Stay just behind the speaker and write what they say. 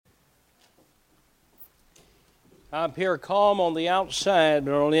I appear calm on the outside,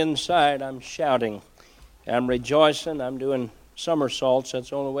 but on the inside I'm shouting. I'm rejoicing. I'm doing somersaults.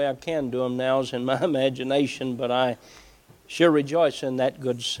 That's the only way I can do them now is in my imagination, but I sure rejoice in that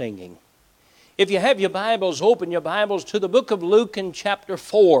good singing. If you have your Bibles, open your Bibles to the book of Luke in chapter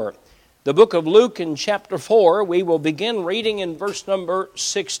 4. The book of Luke in chapter 4, we will begin reading in verse number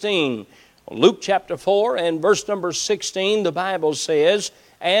 16. Luke chapter 4 and verse number 16, the Bible says,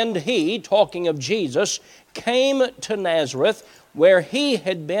 "And he," talking of Jesus, "came to Nazareth, where he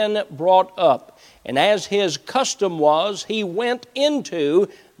had been brought up. And as his custom was, he went into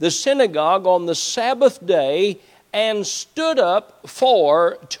the synagogue on the Sabbath day and stood up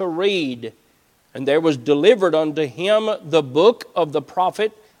for to read. And there was delivered unto him the book of the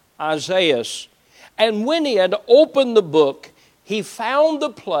prophet Isaiah. And when he had opened the book, he found the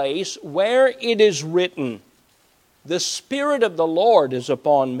place where it is written, The Spirit of the Lord is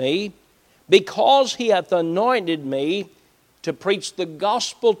upon me, because he hath anointed me to preach the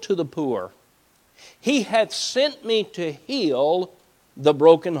gospel to the poor. He hath sent me to heal the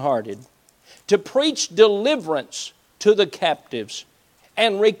brokenhearted, to preach deliverance to the captives,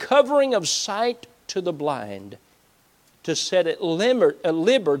 and recovering of sight to the blind, to set at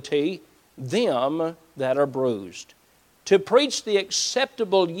liberty them that are bruised, to preach the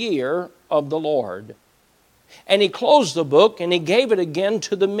acceptable year of the Lord." And he closed the book, and he gave it again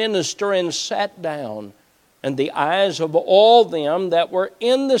to the minister, and sat down. And the eyes of all them that were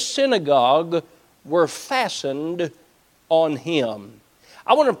in the synagogue were fastened on him.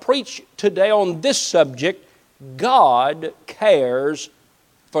 I want to preach today on this subject: God cares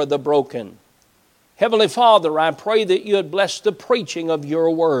for the broken. Heavenly Father, I pray that you would bless the preaching of your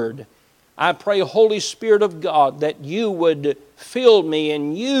word. I pray, Holy Spirit of God, that you would fill me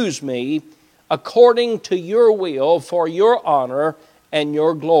and use me according to your will for your honor and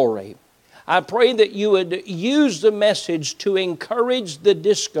your glory. I pray that you would use the message to encourage the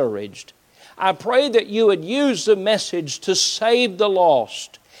discouraged. I pray that you would use the message to save the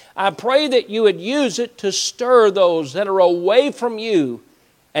lost. I pray that you would use it to stir those that are away from you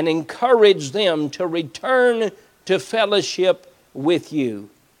and encourage them to return to fellowship with you.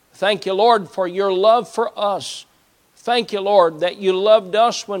 Thank you, Lord, for your love for us. Thank you, Lord, that you loved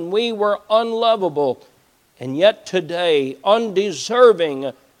us when we were unlovable, and yet today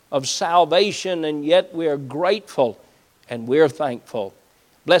undeserving of salvation, and yet we are grateful and we're thankful.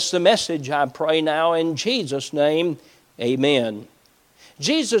 Bless the message, I pray now in Jesus' name, amen.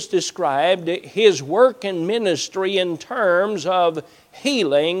 Jesus described his work and ministry in terms of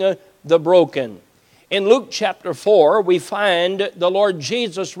healing the broken. In Luke chapter 4, we find the Lord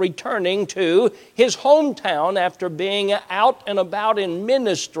Jesus returning to his hometown after being out and about in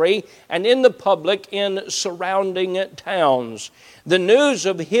ministry and in the public in surrounding towns. The news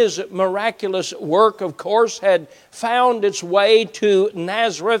of his miraculous work, of course, had found its way to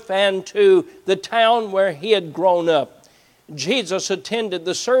Nazareth and to the town where he had grown up. Jesus attended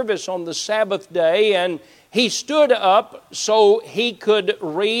the service on the Sabbath day, and he stood up so he could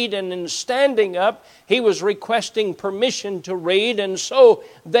read, and in standing up, he was requesting permission to read, and so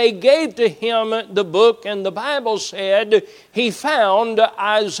they gave to him the book, and the Bible said he found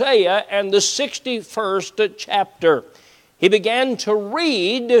Isaiah and the 61st chapter. He began to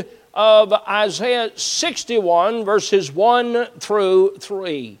read of Isaiah 61, verses 1 through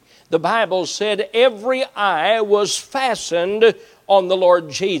 3. The Bible said every eye was fastened on the Lord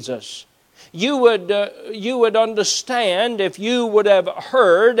Jesus. You would understand if you would have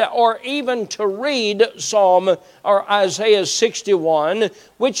heard or even to read Psalm or Isaiah 61,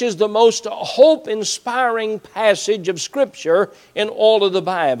 which is the most hope-inspiring passage of Scripture in all of the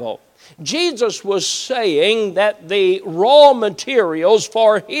Bible. Jesus was saying that the raw materials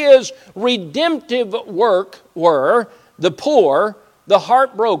for his redemptive work were the poor, the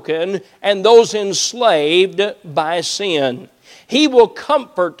heartbroken, and those enslaved by sin. He will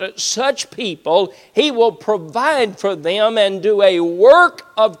comfort such people. He will provide for them and do a work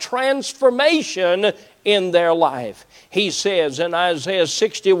of transformation in their life. He says in Isaiah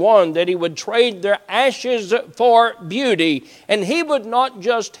 61 that he would trade their ashes for beauty. And he would not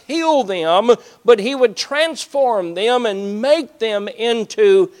just heal them, but he would transform them and make them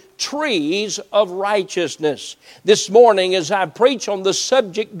into trees of righteousness. This morning, as I preach on the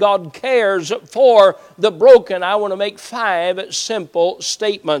subject, God cares for the broken, I want to make 5 simple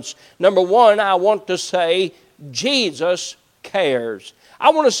statements. Number 1, I want to say, Jesus cares. I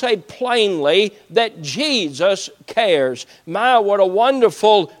want to say plainly that Jesus cares. My, what a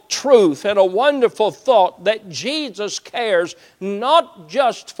wonderful truth and a wonderful thought that Jesus cares not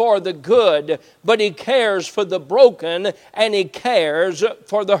just for the good, but He cares for the broken and He cares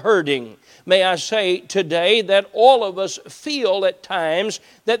for the hurting. May I say today that all of us feel at times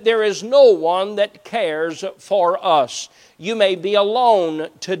that there is no one that cares for us. You may be alone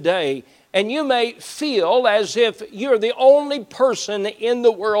today, and you may feel as if you're the only person in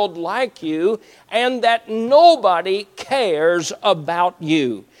the world like you, and that nobody cares about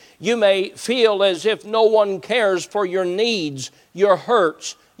you. You may feel as if no one cares for your needs, your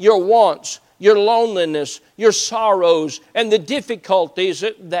hurts, your wants, your loneliness, your sorrows, and the difficulties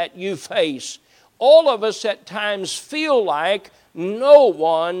that you face. All of us at times feel like no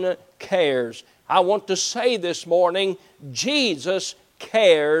one cares. I want to say this morning, Jesus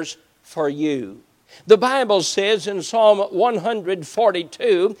cares for you. The Bible says in Psalm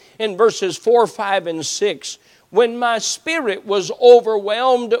 142, in verses 4, 5, and 6, "When my spirit was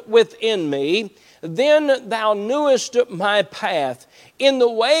overwhelmed within me, then thou knewest my path. In the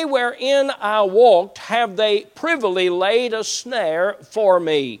way wherein I walked have they privily laid a snare for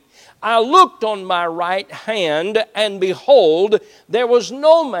me. I looked on my right hand, and behold, there was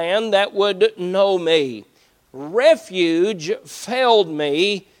no man that would know me. Refuge failed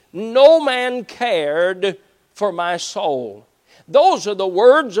me, no man cared for my soul." Those are the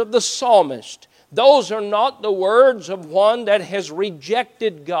words of the psalmist. Those are not the words of one that has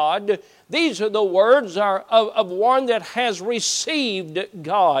rejected God. These are the words of one that has received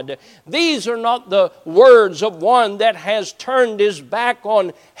God. These are not the words of one that has turned his back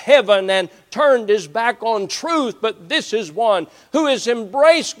on heaven and turned his back on truth, but this is one who has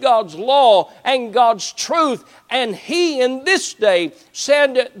embraced God's law and God's truth, and he in this day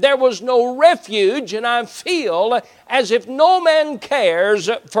said there was no refuge, and I feel as if no man cares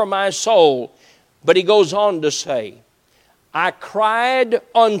for my soul. But he goes on to say, "I cried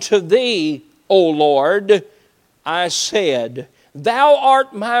unto thee, O Lord, I said, thou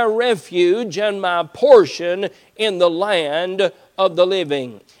art my refuge and my portion in the land of the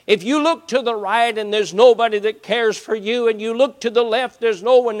living." If you look to the right and there's nobody that cares for you, and you look to the left, there's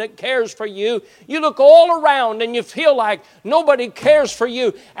no one that cares for you, you look all around and you feel like nobody cares for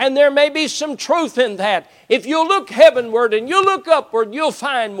you, and there may be some truth in that. If you look heavenward and you look upward, you'll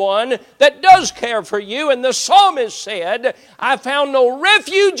find one that does care for you. And the psalmist said, "I found no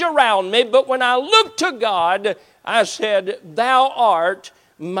refuge around me, but when I looked to God, I said, thou art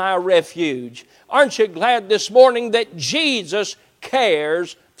my refuge." Aren't you glad this morning that Jesus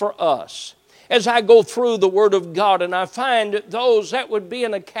cares for us? As I go through the Word of God and I find those that would be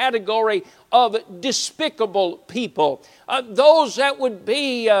in a category of despicable people, those that would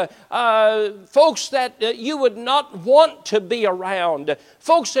be folks that you would not want to be around,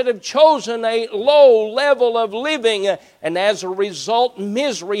 folks that have chosen a low level of living, and as a result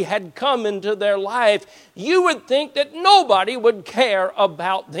misery had come into their life, you would think that nobody would care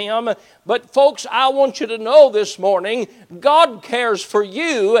about them. But folks, I want you to know this morning, God cares for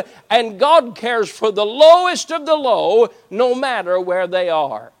you, and God cares for the lowest of the low, no matter where they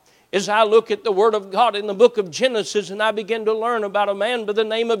are. As I look at the Word of God in the book of Genesis, and I begin to learn about a man by the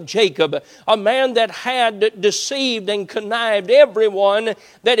name of Jacob, a man that had deceived and connived everyone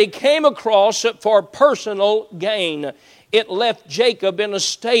that he came across for personal gain. It left Jacob in a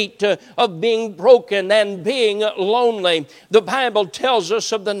state of being broken and being lonely. The Bible tells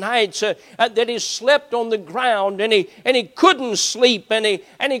us of the nights that he slept on the ground, and he couldn't sleep, and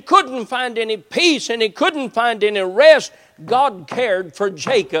he couldn't find any peace, and he couldn't find any rest. God cared for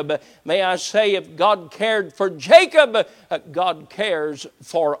Jacob. May I say, if God cared for Jacob, God cares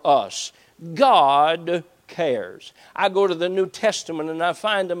for us. God cares. I go to the New Testament and I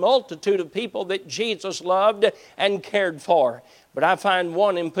find a multitude of people that Jesus loved and cared for. But I find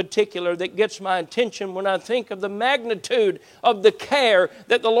one in particular that gets my attention when I think of the magnitude of the care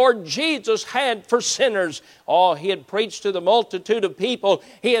that the Lord Jesus had for sinners. Oh, he had preached to the multitude of people.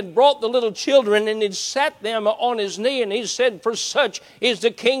 He had brought the little children and he'd sat them on his knee, and he said, "For such is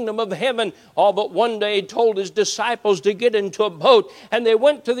the kingdom of heaven." Oh, but one day he told his disciples to get into a boat, and they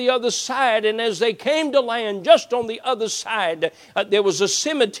went to the other side, and as they came to land, just on the other side, there was a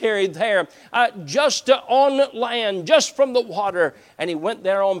cemetery there, just on land, just from the water. water. And he went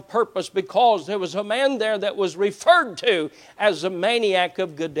there on purpose because there was a man there that was referred to as the maniac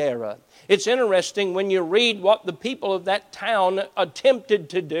of Gadara. It's interesting when you read what the people of that town attempted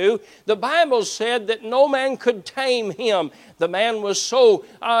to do. The Bible said that no man could tame him. The man was so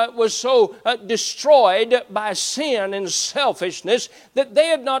destroyed by sin and selfishness that they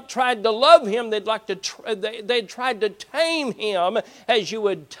had not tried to love him. They'd tried to tame him as you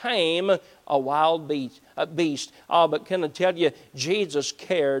would tame a wild beast. But can I tell you, Jesus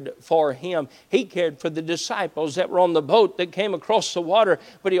cared for him. He cared for the disciples that were on the boat that came across the water,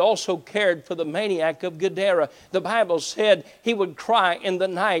 but he also cared for the maniac of Gadara. The Bible said he would cry in the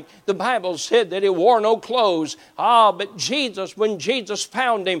night. The Bible said that he wore no clothes. But Jesus, when Jesus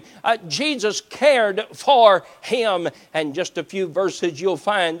found him, Jesus cared for him. And just a few verses, you'll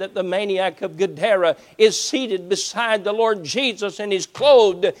find that the maniac of Gadara is seated beside the Lord Jesus, and he's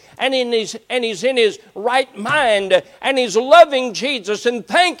clothed, and he's in his right mind, and he's loving Jesus and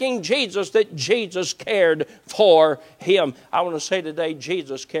thanking Jesus that Jesus cared for him. I want to say today,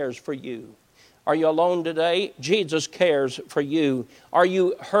 Jesus cares for you. Are you alone today? Jesus cares for you. Are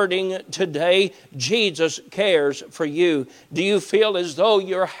you hurting today? Jesus cares for you. Do you feel as though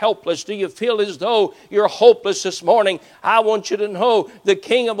you're helpless? Do you feel as though you're hopeless this morning? I want you to know the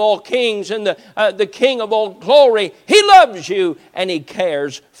King of all kings and the King of all glory, He loves you and He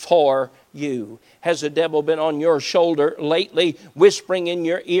cares for you. Has the devil been on your shoulder lately, whispering in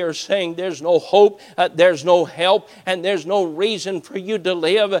your ear, saying there's no hope, there's no help, and there's no reason for you to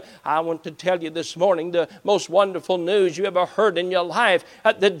live? I want to tell you this morning the most wonderful news you ever heard in your life.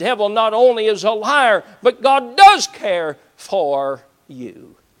 The devil not only is a liar, but God does care for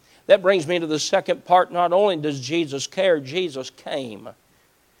you. That brings me to the second part. Not only does Jesus care, Jesus came.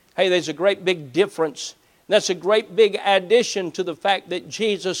 Hey, there's a great big difference. That's a great big addition to the fact that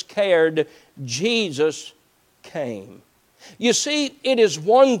Jesus cared. Jesus came. You see, it is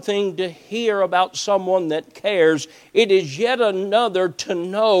one thing to hear about someone that cares. It is yet another to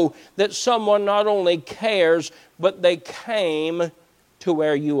know that someone not only cares, but they came to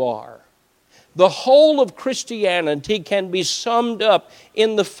where you are. The whole of Christianity can be summed up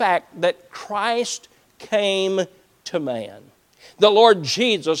in the fact that Christ came to man. The Lord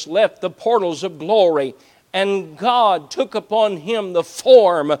Jesus left the portals of glory, and God took upon Him the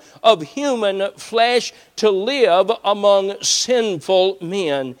form of human flesh to live among sinful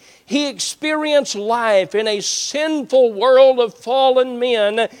men. He experienced life in a sinful world of fallen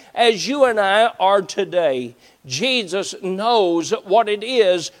men as you and I are today. Jesus knows what it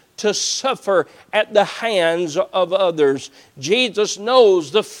is to suffer at the hands of others. Jesus knows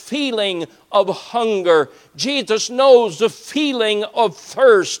the feeling of hunger. Jesus knows the feeling of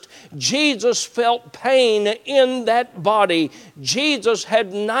thirst. Jesus felt pain in that body. Jesus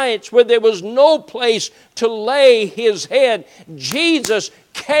had nights where there was no place to lay His head. Jesus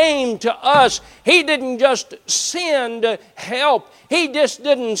came to us. He didn't just send help. He just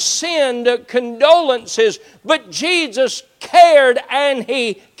didn't send condolences, but Jesus cared and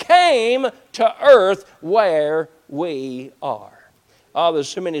He came to earth where we are. There's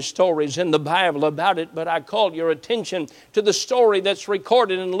so many stories in the Bible about it, but I call your attention to the story that's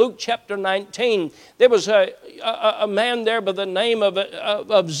recorded in Luke chapter 19. There was a man there by the name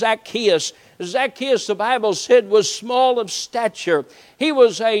of Zacchaeus. Zacchaeus, the Bible said, was small of stature. He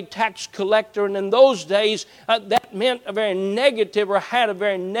was a tax collector, and in those days, that meant a very negative or had a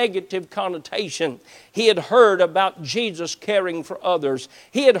very negative connotation. He had heard about Jesus caring for others.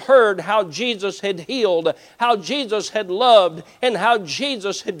 He had heard how Jesus had healed, how Jesus had loved, and how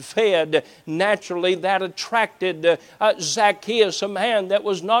Jesus had fed. Naturally, that attracted Zacchaeus, a man that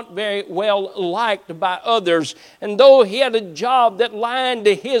was not very well liked by others. And though he had a job that lined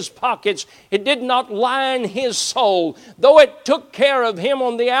his pockets, it did not line his soul. Though it took care of him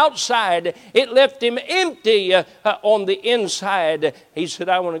on the outside, it left him empty on the inside. He said,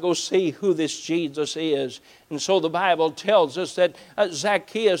 I want to go see who this Jesus is. And so the Bible tells us that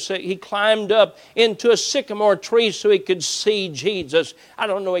Zacchaeus, he climbed up into a sycamore tree so he could see Jesus. I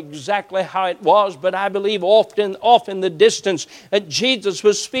don't know exactly how it was, but I believe off in the distance that Jesus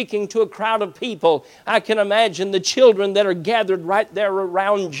was speaking to a crowd of people. I can imagine the children that are gathered right there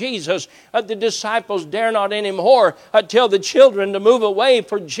around Jesus. The disciples dare not anymore tell the children to move away,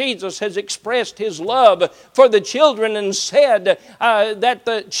 for Jesus has expressed His love for the children and said that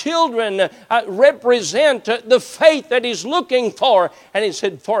the children represent the faith that he's looking for. And he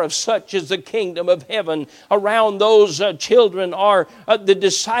said, for of such is the kingdom of heaven. Around those children are the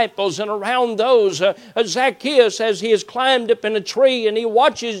disciples, and around those Zacchaeus, as he has climbed up in a tree and he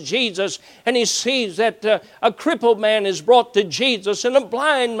watches Jesus, and he sees that a crippled man is brought to Jesus, and a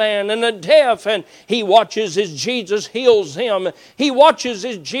blind man and a deaf, and he watches as Jesus heals him. He watches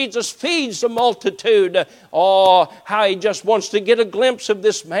as Jesus feeds the multitude. Oh, how he just wants to get a glimpse of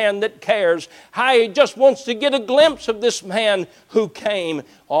this man that cares. How he just wants to get a glimpse of this man who came.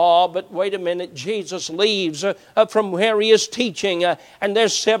 Oh, but wait a minute. Jesus leaves from where he is teaching, and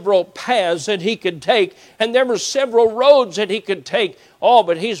there's several paths that he could take, and there were several roads that he could take. Oh,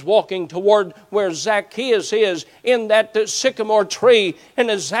 but he's walking toward where Zacchaeus is, in that sycamore tree. And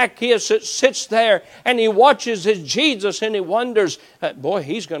as Zacchaeus sits there and he watches his Jesus, and he wonders, boy,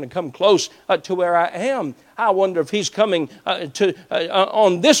 he's going to come close to where I am. I wonder if he's coming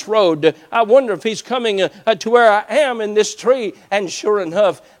on this road. I wonder if he's coming to where I am in this tree. And sure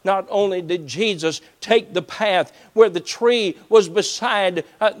enough, not only did Jesus take the path where the tree was beside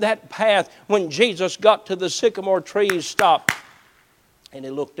that path, when Jesus got to the sycamore tree, he stopped. And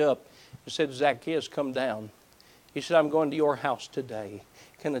he looked up and said, Zacchaeus, come down. He said, I'm going to your house today.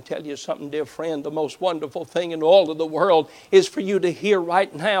 Can I tell you something, dear friend? The most wonderful thing in all of the world is for you to hear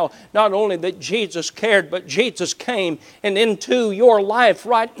right now, not only that Jesus cared, but Jesus came, and into your life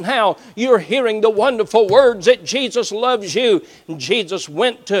right now, you're hearing the wonderful words that Jesus loves you. And Jesus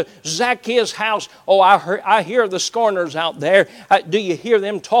went to Zacchaeus' house. Oh, I hear the scorners out there. Do you hear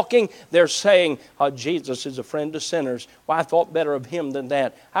them talking? They're saying, Jesus is a friend of sinners. Well, I thought better of him than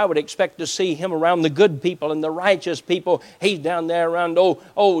that. I would expect to see him around the good people and the righteous people. He's down there around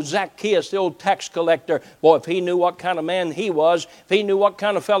Zacchaeus, the old tax collector. Boy, if he knew what kind of man he was, if he knew what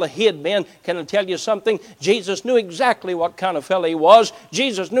kind of fella he had been, can I tell you something? Jesus knew exactly what kind of fella he was.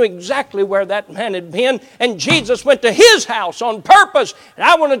 Jesus knew exactly where that man had been, and Jesus went to his house on purpose. And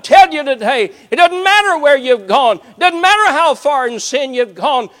I want to tell you today, it doesn't matter where you've gone. It doesn't matter how far in sin you've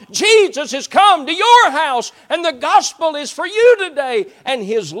gone. Jesus has come to your house, and the gospel is for you today, and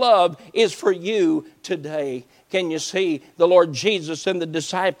his love is for you today. Can you see the Lord Jesus and the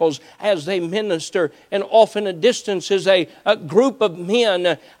disciples as they minister? And off in a distance is a group of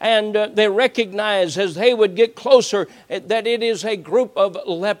men, and they recognize as they would get closer that it is a group of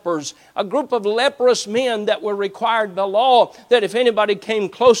lepers, a group of leprous men that were required by law that if anybody came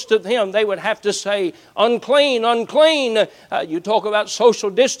close to them, they would have to say, unclean, unclean. You talk about social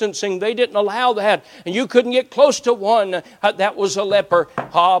distancing. They didn't allow that, and you couldn't get close to one that was a leper.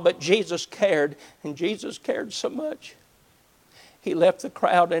 But Jesus cared. And Jesus cared so much. He left the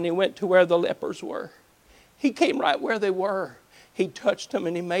crowd and he went to where the lepers were. He came right where they were. He touched them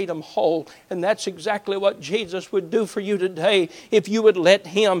and he made them whole. And that's exactly what Jesus would do for you today if you would let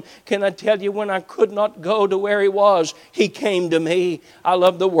him. Can I tell you, when I could not go to where he was, he came to me. I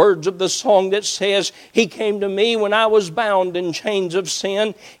love the words of the song that says, he came to me when I was bound in chains of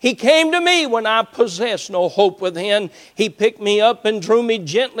sin. He came to me when I possessed no hope within. He picked me up and drew me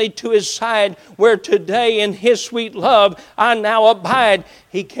gently to his side, where today in his sweet love I now abide.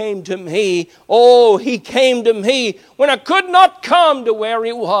 He came to me. Oh, he came to me when I could not come to where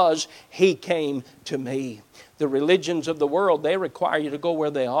he was. He came to me. The religions of the world, they require you to go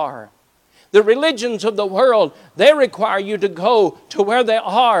where they are. The religions of the world, they require you to go to where they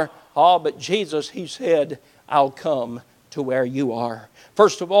are. But Jesus, he said, I'll come to where you are.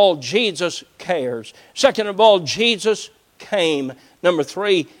 First of all, Jesus cares. Second of all, Jesus came. Number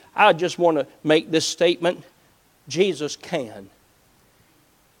three, I just want to make this statement. Jesus can.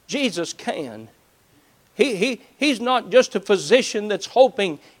 Jesus can. He's not just a physician that's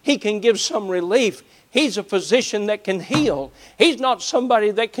hoping he can give some relief. He's a physician that can heal. He's not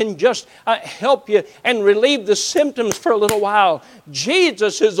somebody that can just help you and relieve the symptoms for a little while.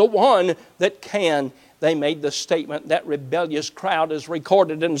 Jesus is the one that can. They made the statement, that rebellious crowd is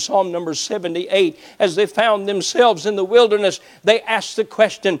recorded in Psalm number 78. As they found themselves in the wilderness, they asked the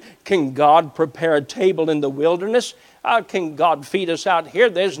question, can God prepare a table in the wilderness? Can God feed us out here?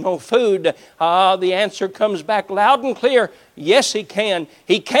 There's no food. The answer comes back loud and clear. Yes, he can.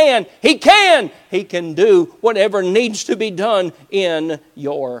 He can. He can. He can do whatever needs to be done in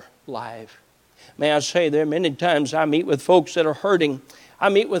your life. May I say, there are many times I meet with folks that are hurting. I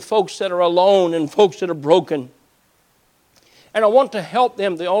meet with folks that are alone and folks that are broken. And I want to help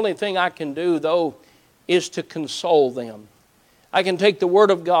them. The only thing I can do, though, is to console them. I can take the Word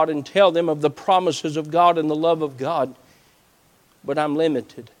of God and tell them of the promises of God and the love of God. But I'm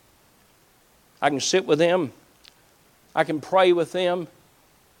limited. I can sit with them. I can pray with them.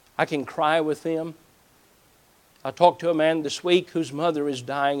 I can cry with them. I talked to a man this week whose mother is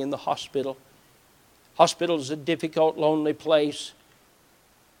dying in the hospital. Hospital is a difficult, lonely place.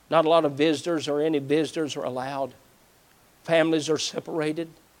 Not a lot of visitors or any visitors are allowed. Families are separated.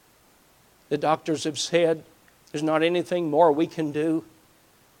 The doctors have said there's not anything more we can do.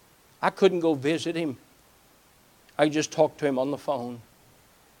 I couldn't go visit him. I just talked to him on the phone.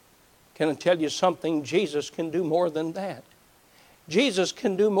 Can I tell you something? Jesus can do more than that. Jesus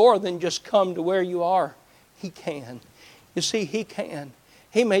can do more than just come to where you are. He can. You see, He can.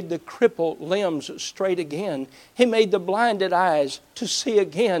 He made the crippled limbs straight again. He made the blinded eyes to see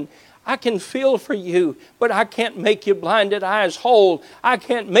again. I can feel for you, but I can't make your blinded eyes whole. I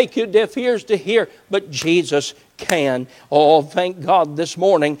can't make your deaf ears to hear, but Jesus can. Oh, thank God this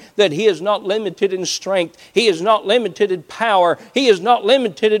morning that He is not limited in strength. He is not limited in power. He is not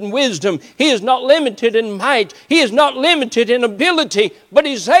limited in wisdom. He is not limited in might. He is not limited in ability, but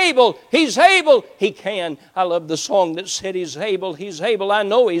He's able. He's able. He can. I love the song that said He's able. He's able. I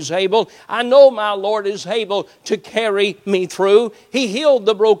know He's able. I know my Lord is able to carry me through. He healed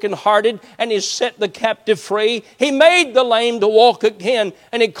the brokenhearted and He set the captive free. He made the lame to walk again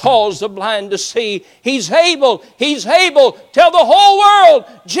and He caused the blind to see. He's able. He's able. Tell the whole world,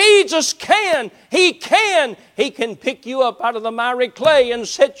 Jesus can. He can. He can pick you up out of the miry clay and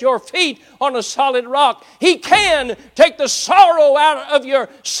set your feet on a solid rock. He can take the sorrow out of your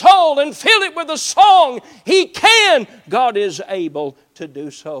soul and fill it with a song. He can. God is able to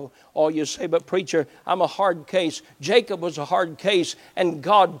do so. Oh, you say, but preacher, I'm a hard case. Jacob was a hard case, and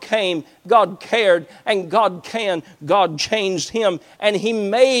God came, God cared, and God can. God changed him, and He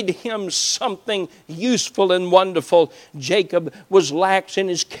made him something useful and wonderful. Jacob was lax in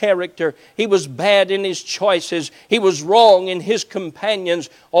his character. He was bad in his choices. He was wrong in his companions.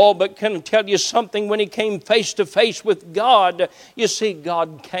 Oh, but can I tell you something? When he came face to face with God, you see,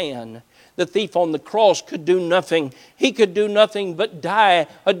 God can. The thief on the cross could do nothing. He could do nothing but die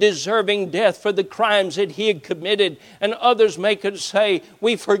a deserving death for the crimes that he had committed. And others may could say,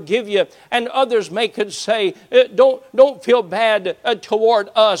 we forgive you. And others may could say, don't feel bad toward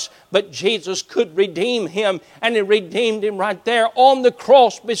us. But Jesus could redeem him. And He redeemed him right there on the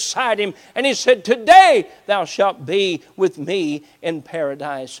cross beside him. And He said, today thou shalt be with me in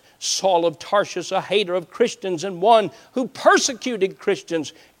paradise. Saul of Tarsus, a hater of Christians and one who persecuted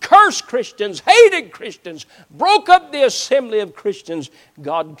Christians, cursed Christians, hated Christians, broke up the assembly of Christians.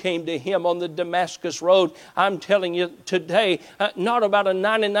 God came to him on the Damascus road. I'm telling you today, not about a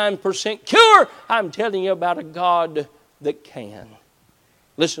 99% cure. I'm telling you about a God that can.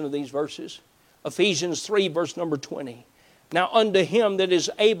 Listen to these verses. Ephesians 3, verse number 20. Now unto Him that is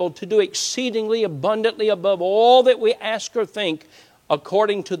able to do exceedingly abundantly above all that we ask or think,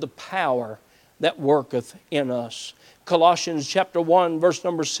 according to the power that worketh in us. Colossians chapter 1, verse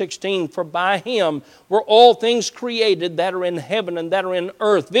number 16, for by Him were all things created that are in heaven and that are in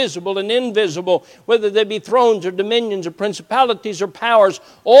earth, visible and invisible, whether they be thrones or dominions or principalities or powers.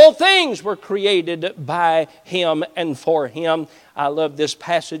 All things were created by Him and for Him. I love this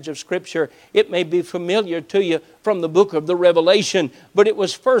passage of Scripture. It may be familiar to you from the book of the Revelation, but it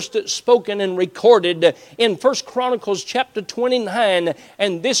was first spoken and recorded in 1 Chronicles chapter 29,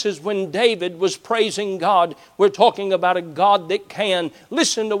 and this is when David was praising God. We're talking about a God that can.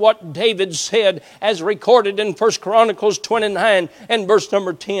 Listen to what David said as recorded in 1 Chronicles 29 and verse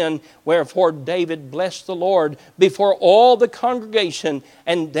number 10. Wherefore David blessed the Lord before all the congregation,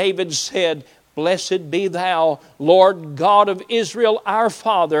 and David said, Blessed be Thou, Lord God of Israel, our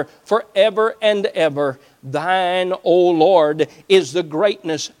Father, forever and ever. Thine, O Lord, is the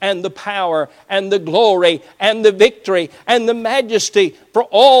greatness and the power and the glory and the victory and the majesty. For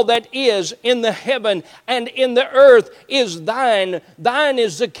all that is in the heaven and in the earth is Thine. Thine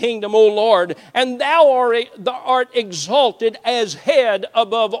is the kingdom, O Lord, and Thou art exalted as head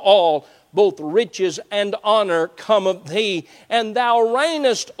above all. Both riches and honor come of Thee, and Thou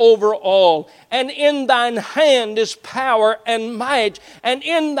reignest over all. And in Thine hand is power and might, and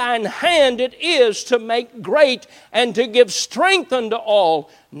in Thine hand it is to make great and to give strength unto all.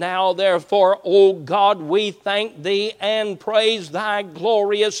 Now therefore, O God, we thank Thee and praise Thy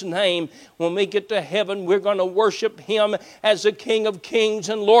glorious name. When we get to heaven, we're going to worship Him as the King of kings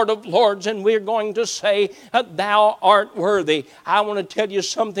and Lord of lords, and we're going to say, Thou art worthy. I want to tell you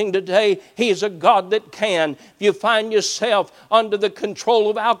something today. He is a God that can. If you find yourself under the control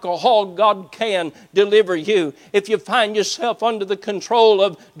of alcohol, God can deliver you. If you find yourself under the control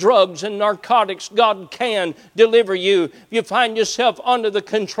of drugs and narcotics, God can deliver you. If you find yourself under the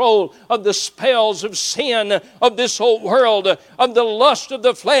control of the spells of sin of this old world, of the lust of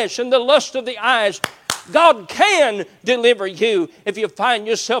the flesh and the lust of the eyes, God can deliver you if you find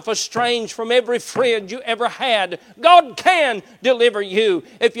yourself estranged from every friend you ever had. God can deliver you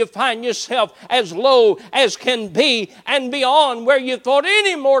if you find yourself as low as can be and beyond where you thought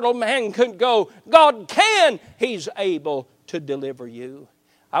any mortal man could go. God can. He's able to deliver you.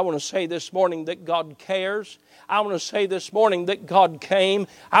 I want to say this morning that God cares. I want to say this morning that God came.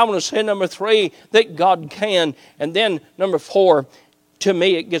 I want to say, number 3, that God can. And then, number 4, to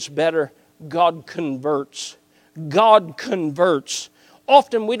me it gets better. God converts. God converts.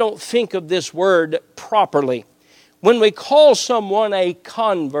 Often we don't think of this word properly. When we call someone a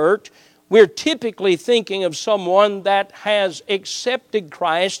convert, we're typically thinking of someone that has accepted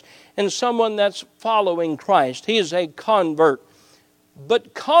Christ and someone that's following Christ. He is a convert.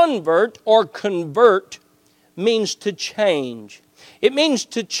 But convert or convert means to change. It means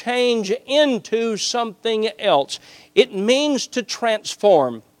to change into something else. It means to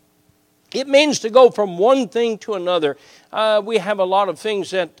transform. It means to go from one thing to another. We have a lot of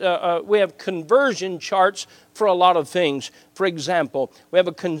things that we have conversion charts for a lot of things. For example, we have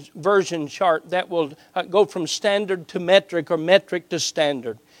a conversion chart that will go from standard to metric or metric to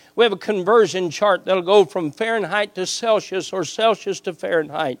standard. We have a conversion chart that will go from Fahrenheit to Celsius or Celsius to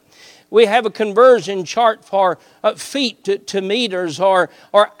Fahrenheit. We have a conversion chart for feet to meters or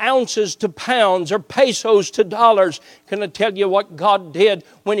ounces to pounds or pesos to dollars. Can I tell you what God did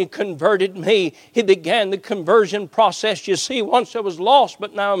when He converted me? He began the conversion process. You see, once I was lost,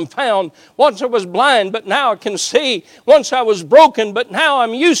 but now I'm found. Once I was blind, but now I can see. Once I was broken, but now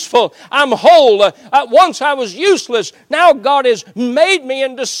I'm useful. I'm whole. Once I was useless, now God has made me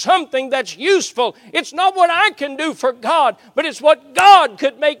into something that's useful. It's not what I can do for God, but it's what God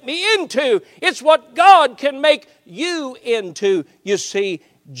could make me into. It's what God can make you into. You see,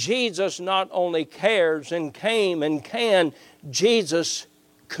 Jesus not only cares and came and can, Jesus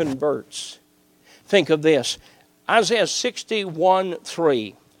converts. Think of this. Isaiah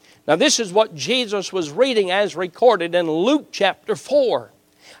 61:3. Now this is what Jesus was reading as recorded in Luke chapter 4.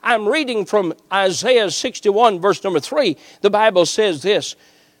 I'm reading from Isaiah 61 verse number 3. The Bible says this: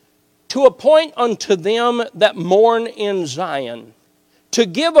 to appoint unto them that mourn in Zion, to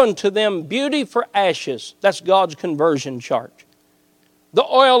give unto them beauty for ashes. That's God's conversion chart. The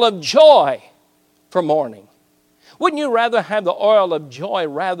oil of joy for mourning. Wouldn't you rather have the oil of joy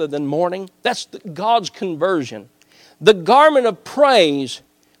rather than mourning? That's God's conversion. The garment of praise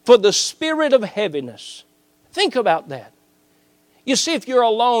for the spirit of heaviness. Think about that. You see, if you're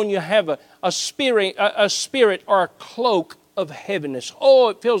alone, you have a spirit or a cloak of heaviness. Oh,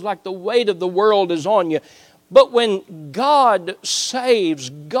 it feels like the weight of the world is on you. But when God saves,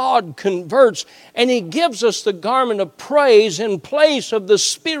 God converts, and He gives us the garment of praise in place of the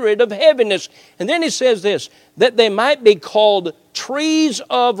spirit of heaviness. And then He says this, that they might be called trees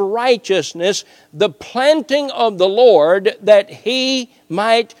of righteousness, the planting of the Lord, that He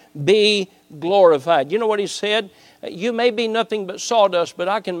might be glorified. You know what He said? You may be nothing but sawdust, but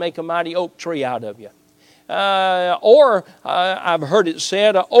I can make a mighty oak tree out of you. I've heard it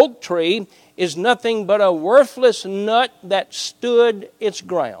said, an oak tree is nothing but a worthless nut that stood its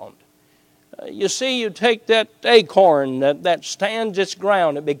ground. You see, you take that acorn that stands its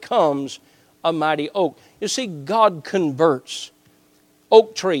ground, it becomes a mighty oak. You see, God converts.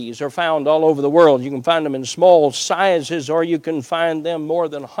 Oak trees are found all over the world. You can find them in small sizes, or you can find them more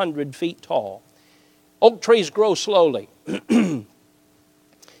than 100 feet tall. Oak trees grow slowly.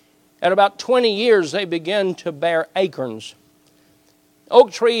 At about 20 years, they begin to bear acorns.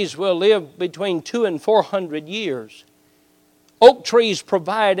 Oak trees will live between 200 and 400 years. Oak trees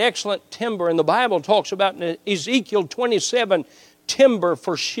provide excellent timber, and the Bible talks about in Ezekiel 27, timber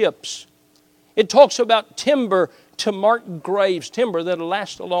for ships. It talks about timber to mark graves, timber that'll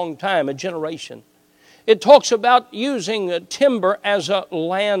last a long time, a generation. It talks about using timber as a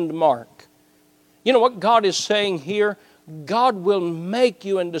landmark. You know what God is saying here? God will make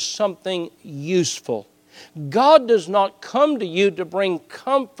you into something useful. God does not come to you to bring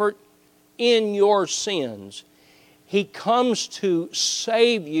comfort in your sins. He comes to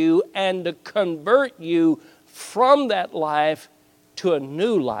save you and to convert you from that life to a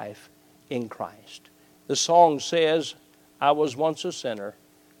new life in Christ. The song says, I was once a sinner,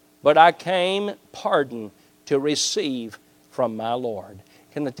 but I came pardon to receive from my Lord.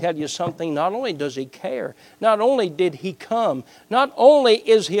 Can I tell you something? Not only does He care, not only did He come, not only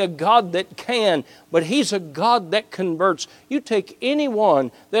is He a God that can, but He's a God that converts. You take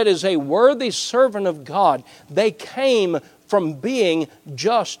anyone that is a worthy servant of God, they came from being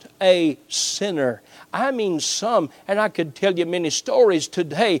just a sinner. I mean some, and I could tell you many stories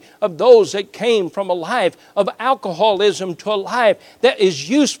today of those that came from a life of alcoholism to a life that is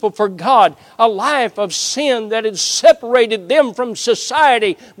useful for God, a life of sin that had separated them from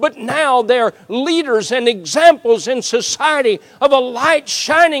society, but now they're leaders and examples in society of a light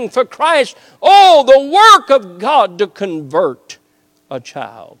shining for Christ. Oh, the work of God to convert a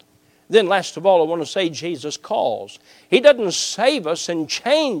child. Then last of all, I want to say Jesus calls. He doesn't save us and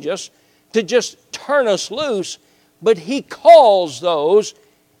change us to just turn us loose, but He calls those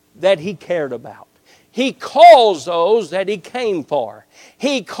that He cared about. He calls those that He came for.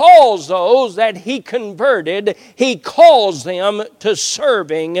 He calls those that He converted. He calls them to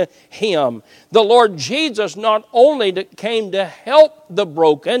serving Him. The Lord Jesus not only came to help the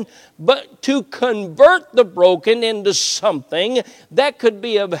broken, but to convert the broken into something that could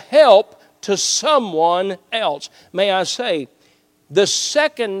be of help to someone else. May I say, the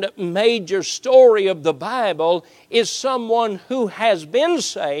second major story of the Bible is someone who has been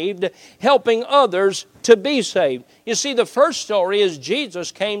saved helping others to be saved. You see, the first story is Jesus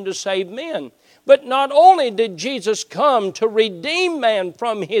came to save men. But not only did Jesus come to redeem man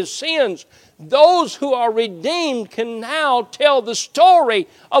from his sins, those who are redeemed can now tell the story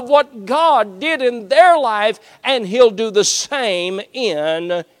of what God did in their life, and He'll do the same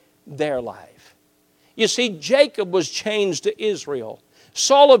in their life. You see, Jacob was changed to Israel.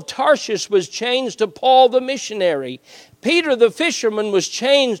 Saul of Tarshish was changed to Paul the missionary. Peter the fisherman was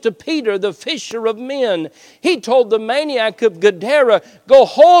changed to Peter the fisher of men. He told the maniac of Gadara, "Go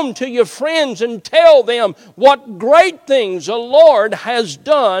home to your friends and tell them what great things the Lord has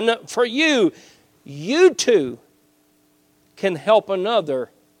done for you." You too can help another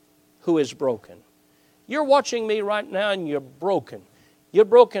who is broken. You're watching me right now and you're broken. You're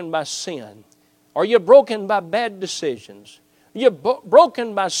broken by sin. Or you're broken by bad decisions. You're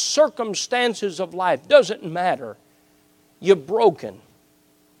broken by circumstances of life. Doesn't matter. You're broken.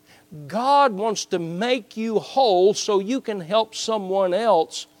 God wants to make you whole so you can help someone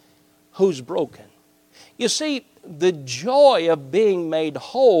else who's broken. You see, the joy of being made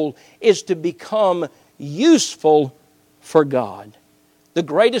whole is to become useful for God. The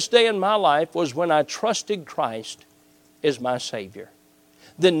greatest day in my life was when I trusted Christ as my Savior.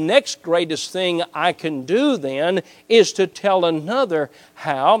 The next greatest thing I can do then is to tell another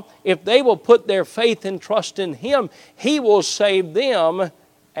how, if they will put their faith and trust in Him, He will save them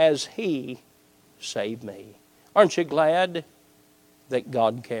as He saved me. Aren't you glad that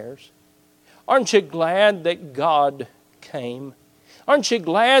God cares? Aren't you glad that God came? Aren't you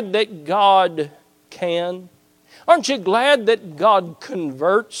glad that God can? Aren't you glad that God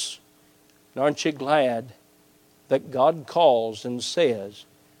converts? And aren't you glad that God calls and says,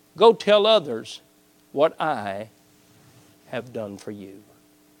 "Go tell others what I have done for you"?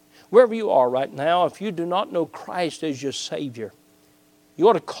 Wherever you are right now, if you do not know Christ as your Savior, you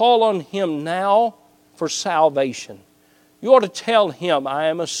ought to call on Him now for salvation. You ought to tell Him, "I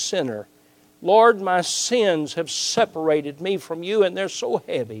am a sinner. Lord, my sins have separated me from you and they're so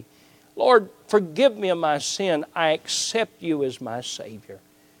heavy. Lord, forgive me of my sin. I accept you as my Savior."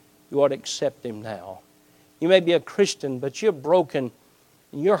 You ought to accept Him now. You may be a Christian, but you're broken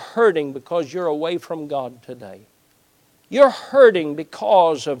and you're hurting because you're away from God today. You're hurting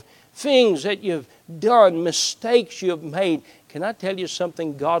because of things that you've done, mistakes you've made. Can I tell you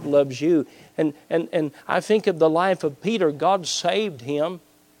something? God loves you. And I think of the life of Peter. God saved him.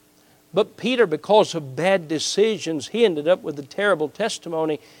 But Peter, because of bad decisions, he ended up with a terrible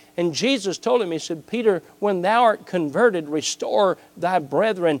testimony. And Jesus told him, He said, "Peter, when thou art converted, restore thy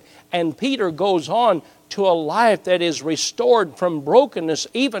brethren." And Peter goes on to a life that is restored from brokenness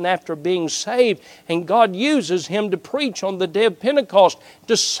even after being saved. And God uses him to preach on the day of Pentecost,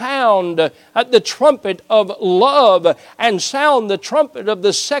 to sound the trumpet of love and sound the trumpet of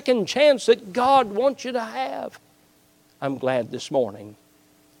the second chance that God wants you to have. I'm glad this morning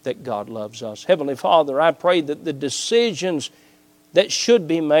that God loves us. Heavenly Father, I pray that the decisions that should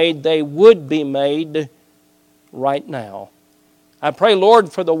be made, they would be made right now. I pray,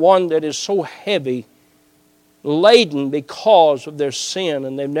 Lord, for the one that is so heavy laden because of their sin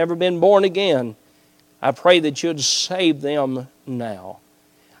and they've never been born again. I pray that you'd save them now.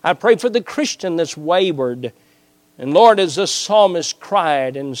 I pray for the Christian that's wayward. And Lord, as the psalmist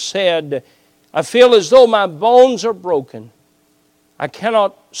cried and said, "I feel as though my bones are broken. I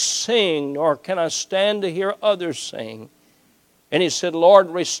cannot sing, nor can I stand to hear others sing." And he said,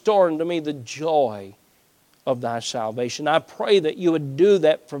 "Lord, restore unto me the joy of thy salvation." I pray that you would do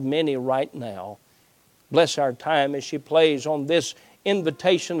that for many right now. Bless our time as she plays on this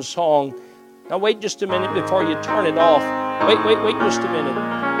invitation song. Now wait just a minute before you turn it off. Wait just a minute.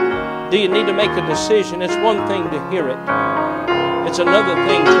 Do you need to make a decision? It's one thing to hear it. It's another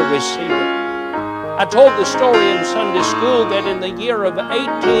thing to receive it. I told the story in Sunday school that in the year of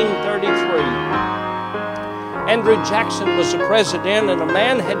 1833, Andrew Jackson was the president, and a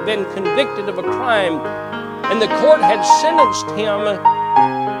man had been convicted of a crime, and the court had sentenced him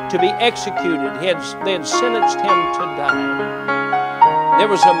to be executed. They had sentenced him to die. There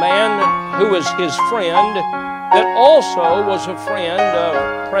was a man who was his friend that also was a friend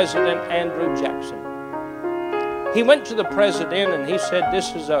of President Andrew Jackson. He went to the president and he said,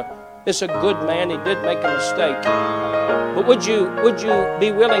 this is a good man. He did make a mistake, but would you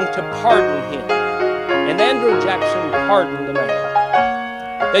be willing to pardon him? And Andrew Jackson pardoned the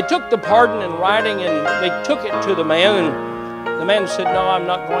man. They took the pardon in writing and they took it to the man, and the man said, no, I'm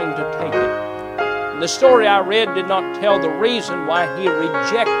not going to take it. And the story I read did not tell the reason why he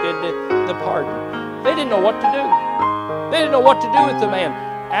rejected the pardon. They didn't know what to do. They didn't know what to do with the man.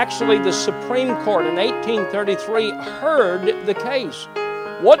 Actually, the Supreme Court in 1833 heard the case.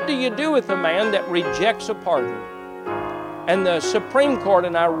 What do you do with a man that rejects a pardon? And the Supreme Court,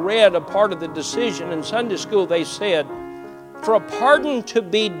 and I read a part of the decision in Sunday school, they said, for a pardon to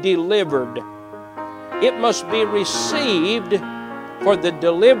be delivered, it must be received for the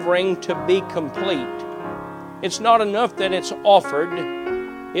delivering to be complete. It's not enough that it's offered,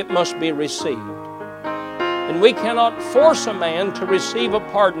 it must be received. And we cannot force a man to receive a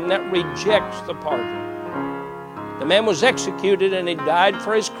pardon that rejects the pardon. The man was executed and he died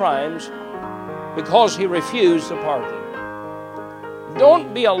for his crimes because he refused the pardon.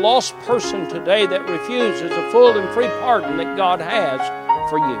 Don't be a lost person today that refuses a full and free pardon that God has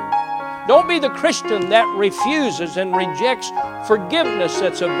for you. Don't be the Christian that refuses and rejects forgiveness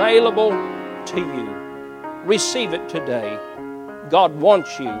that's available to you. Receive it today. God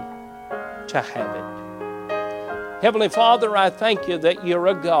wants you to have it. Heavenly Father, I thank you that you're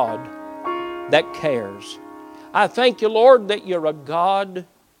a God that cares. I thank you, Lord, that you're a God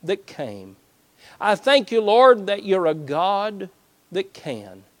that came. I thank you, Lord, that you're a God that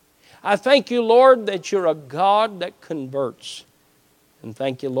can. I thank you, Lord, that you're a God that converts. And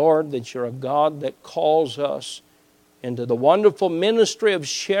thank you, Lord, that you're a God that calls us into the wonderful ministry of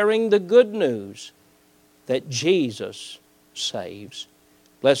sharing the good news that Jesus saves.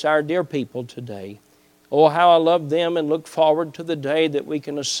 Bless our dear people today. Oh, how I love them and look forward to the day that we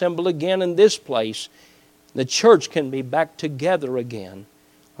can assemble again in this place. The church can be back together again.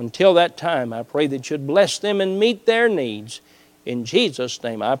 Until that time, I pray that you'd bless them and meet their needs. In Jesus'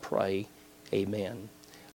 name I pray, amen.